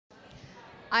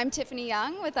I'm Tiffany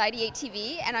Young with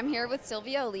IdeateTV, and I'm here with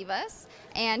Silvia Olivas,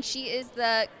 and she is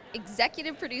the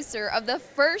executive producer of the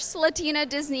first Latina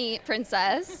Disney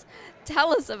princess.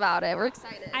 Tell us about it. We're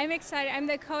excited. I'm excited. I'm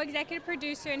the co-executive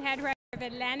producer and head writer of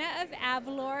Elena of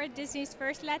Avalor, Disney's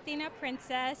first Latina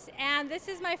princess, and this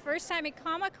is my first time at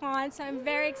Comic-Con, so I'm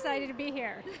very excited to be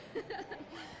here.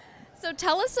 So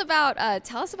tell us about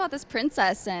this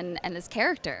princess and this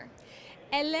character.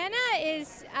 Elena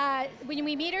is, when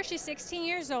we meet her, she's 16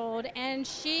 years old, and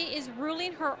she is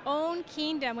ruling her own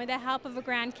kingdom with the help of a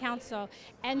grand council.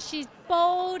 And she's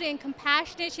bold and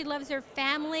compassionate. She loves her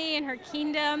family and her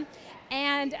kingdom,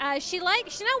 and she's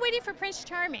not waiting for Prince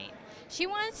Charming. She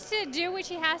wants to do what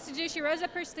she has to do. She rolls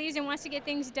up her sleeves and wants to get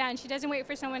things done. She doesn't wait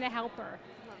for someone to help her.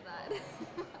 Love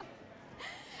that.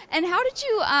 And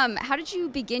how did you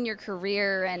begin your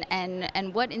career,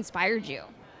 and what inspired you?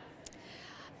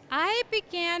 I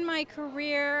began my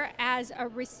career as a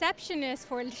receptionist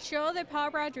for El Show de Paul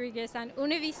Rodriguez on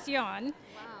Univision. Wow.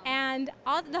 And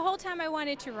the whole time I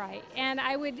wanted to write. And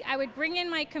I would bring in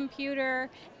my computer,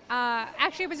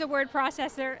 actually it was a word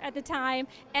processor at the time,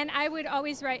 and I would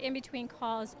always write in between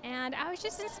calls. And I was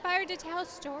just inspired to tell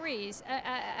stories,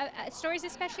 stories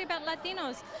especially about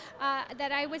Latinos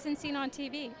that I wasn't seeing on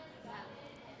TV.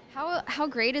 How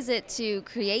great is it to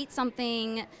create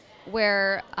something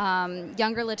where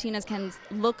younger Latinas can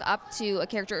look up to a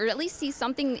character, or at least see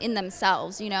something in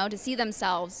themselves, to see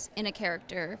themselves in a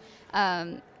character.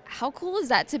 How cool is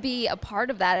that to be a part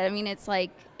of that? I mean, it's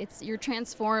like you're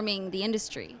transforming the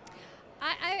industry.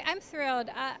 I'm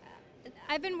thrilled.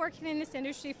 I've been working in this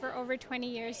industry for over 20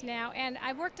 years now, and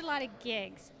I've worked a lot of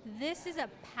gigs. This is a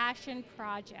passion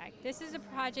project. This is a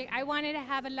project. I wanted to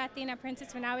have a Latina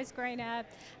princess when I was growing up.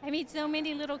 I meet so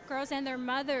many little girls and their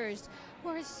mothers who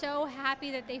are so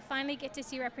happy that they finally get to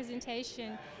see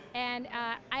representation. And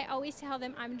I always tell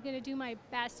them, I'm going to do my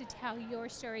best to tell your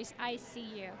stories. I see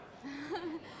you.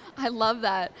 I love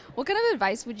that. What kind of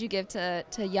advice would you give to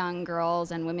young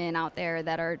girls and women out there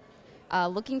that are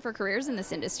looking for careers in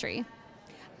this industry?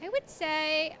 I would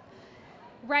say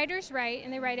writers write,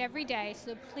 and they write every day,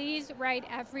 so please write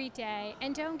every day,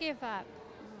 and don't give up.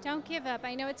 Don't give up.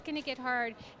 I know it's going to get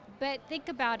hard, but think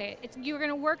about it. You're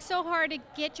going to work so hard to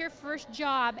get your first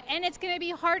job, and it's going to be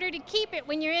harder to keep it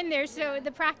when you're in there, so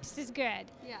the practice is good.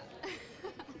 Yeah.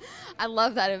 I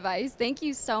love that advice. Thank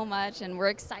you so much, and we're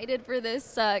excited for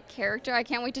this character. I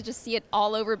can't wait to just see it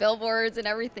all over billboards and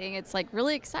everything. It's like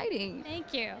really exciting.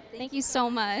 Thank you. Thank you so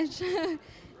much.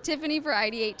 Tiffany for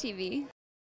IdeateTV.